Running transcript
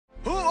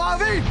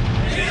Avi!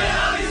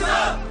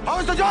 How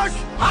is the Josh?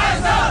 Hi,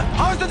 sir!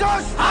 How is the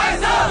Josh? Hi,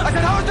 sir! I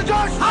said, how is the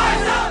Josh? Hi,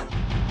 sir!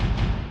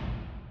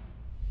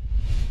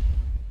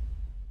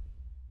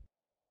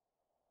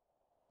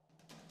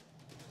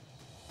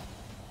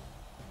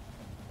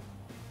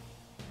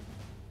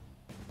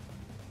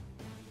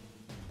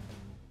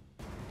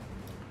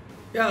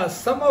 Yeah,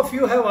 some of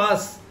you have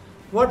asked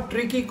what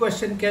tricky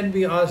question can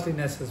be asked in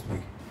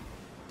SSB.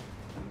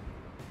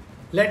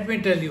 Let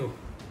me tell you,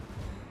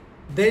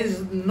 there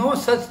is no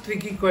such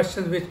tricky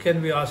question which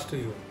can be asked to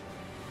you.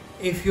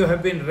 If you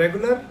have been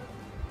regular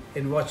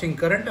in watching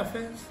current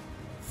affairs,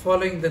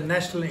 following the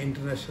national and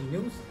international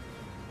news,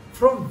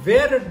 from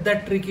where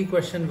that tricky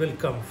question will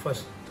come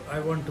first,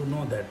 I want to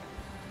know that.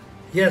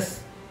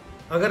 Yes,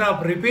 अगर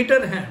आप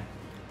repeater हैं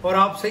और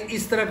आपसे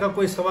इस तरह का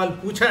कोई सवाल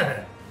पूछा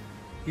है,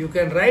 you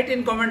can write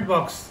in comment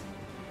box.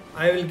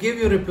 I will give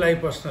you reply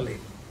personally.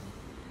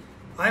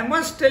 I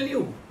must tell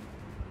you,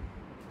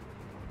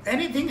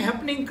 anything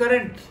happening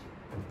current,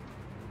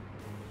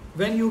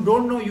 when you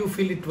don't know, you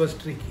feel it was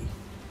tricky.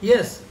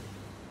 Yes,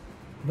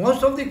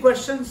 most of the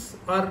questions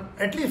are,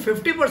 at least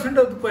 50%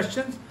 of the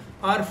questions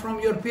are from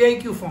your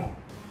PIQ form,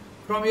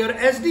 from your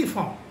SD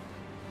form.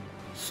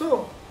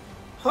 So,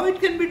 how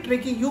it can be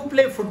tricky? You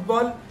play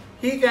football,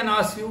 he can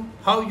ask you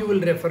how you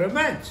will refer a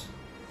match.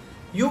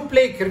 You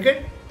play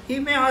cricket, he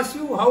may ask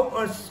you how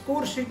a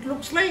score sheet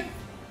looks like.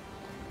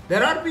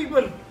 There are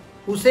people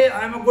who say,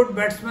 I am a good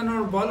batsman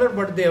or bowler,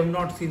 but they have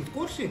not seen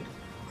score sheet.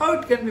 How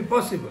it can be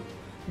possible?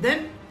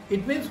 Then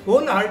it means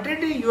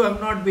wholeheartedly you have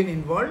not been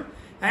involved,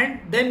 and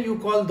then you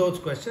call those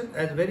questions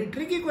as very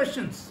tricky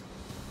questions.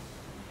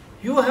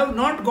 You have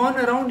not gone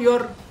around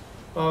your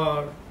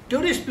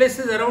tourist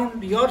places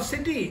around your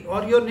city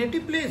or your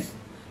native place.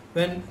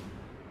 When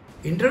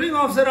interviewing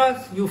officer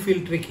asks, you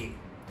feel tricky.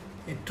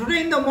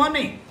 Today in the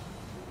morning,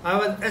 I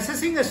was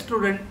assessing a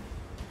student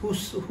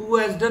who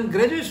has done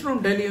graduation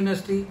from Delhi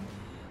University,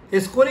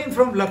 is schooling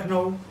from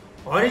Lucknow.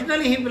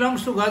 Originally he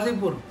belongs to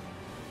Ghazipur.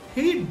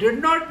 He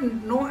did not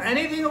know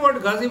anything about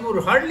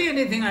Ghazipur, hardly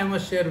anything I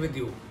must share with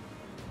you.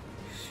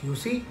 You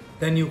see,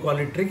 then you call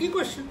it tricky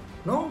question.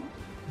 No,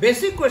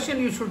 basic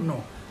question you should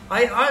know.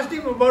 I asked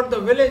him about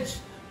the village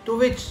to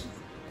which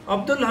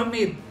Abdul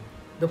Hamid,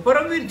 the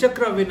Paramveer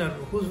Chakra winner,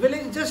 whose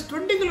village is just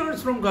 20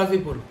 kilometers from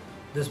Ghazipur.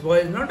 This boy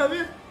is not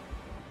aware.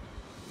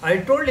 I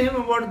told him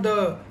about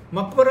the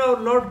Maqbara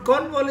of Lord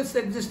Cornwallis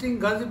existing in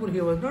Ghazipur.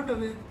 He was not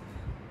aware.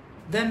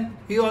 Then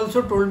he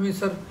also told me,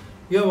 sir,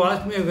 you have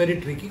asked me a very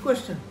tricky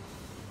question.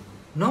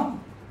 No.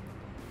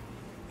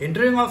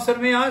 Interviewing officer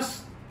may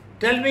ask,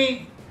 tell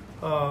me,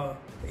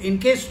 in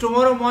case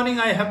tomorrow morning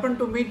I happen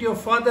to meet your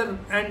father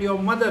and your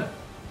mother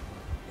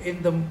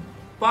in the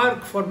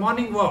park for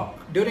morning walk,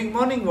 during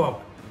morning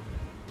walk,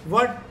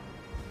 what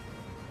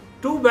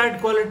two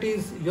bad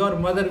qualities your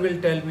mother will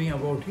tell me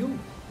about you?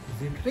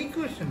 Is it a tricky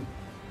question?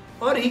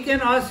 Or he can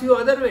ask you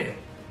other way.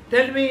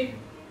 Tell me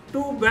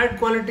two bad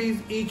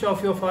qualities each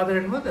of your father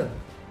and mother.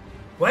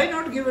 Why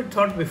not give it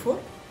thought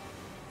before?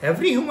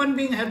 Every human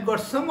being has got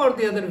some or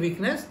the other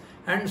weakness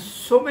and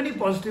so many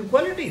positive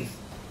qualities.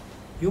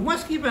 You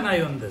must keep an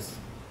eye on this.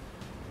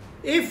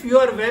 If you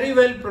are very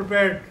well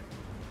prepared,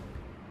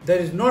 there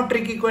is no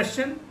tricky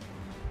question.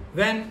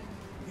 When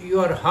you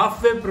are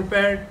halfway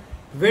prepared,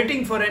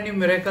 waiting for any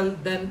miracle,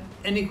 then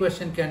any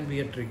question can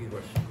be a tricky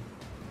question.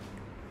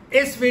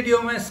 इस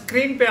video में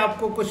screen पे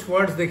आपको कुछ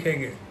words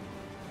दिखेंगे.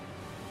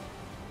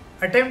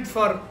 Attempt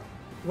for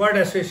word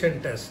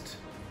association test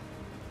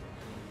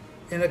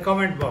in the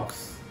comment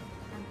box.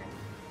 Okay.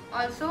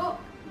 Also,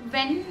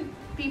 when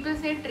people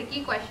say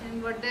tricky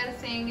question, what they're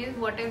saying is,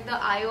 what if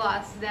the IO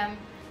asks them,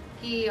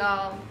 ki,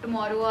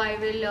 tomorrow I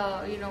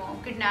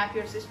will, kidnap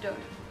your sister.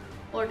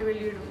 What will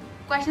you do?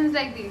 Questions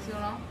like these,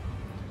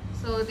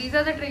 So these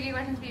are the tricky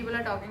questions people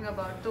are talking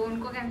about. So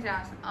unko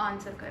kaise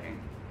answer kare?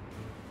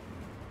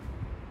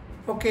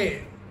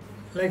 Okay,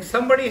 like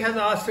somebody has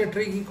asked a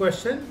tricky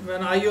question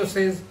when IO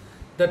says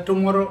that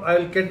tomorrow I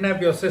will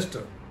kidnap your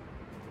sister.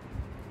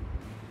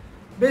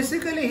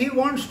 Basically, he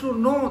wants to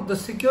know the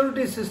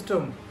security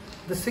system,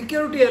 the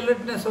security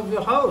alertness of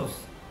your house,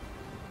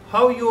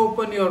 how you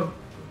open your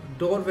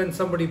door when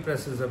somebody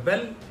presses a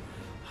bell,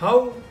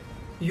 how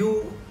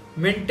you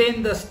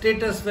maintain the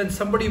status when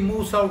somebody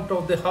moves out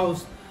of the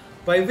house,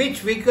 by which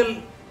vehicle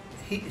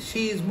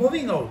she is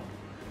moving out.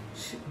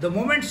 The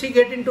moment she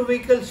gets into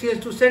vehicle, she has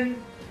to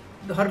send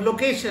her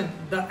location,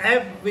 the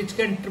app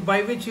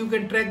by which you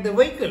can track the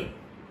vehicle.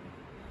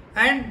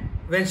 And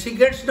when she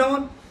gets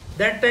down,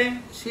 that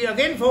time she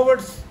again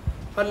forwards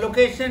her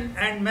location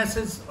and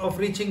message of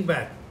reaching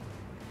back.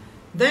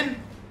 Then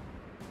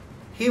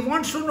he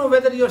wants to know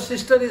whether your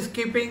sister is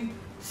keeping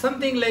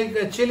something like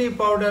a chili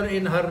powder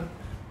in her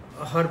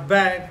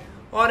bag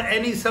or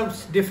any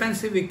such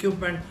defensive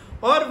equipment,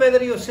 or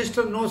whether your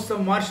sister knows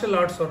some martial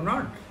arts or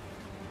not.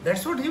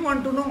 That's what he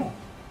wants to know.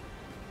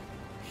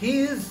 He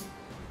is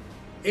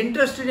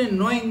interested in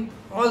knowing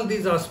all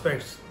these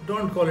aspects.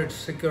 Don't call it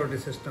security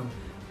system.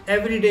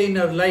 Every day in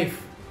our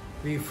life,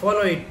 we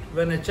follow it.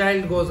 When a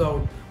child goes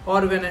out,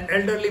 or when an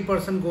elderly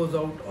person goes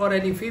out or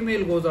any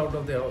female goes out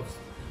of the house.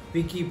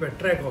 We keep a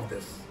track of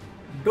this.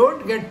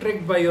 Don't get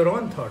tricked by your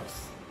own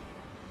thoughts.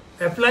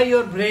 Apply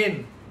your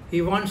brain.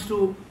 He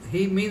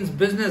means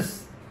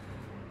business.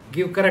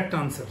 Give correct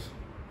answer.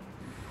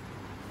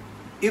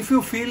 If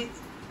you feel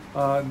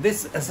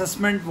this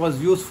assessment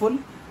was useful,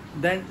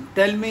 then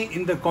tell me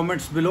in the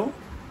comments below.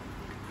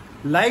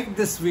 Like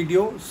this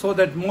video so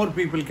that more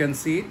people can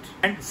see it,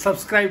 and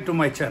subscribe to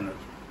my channel.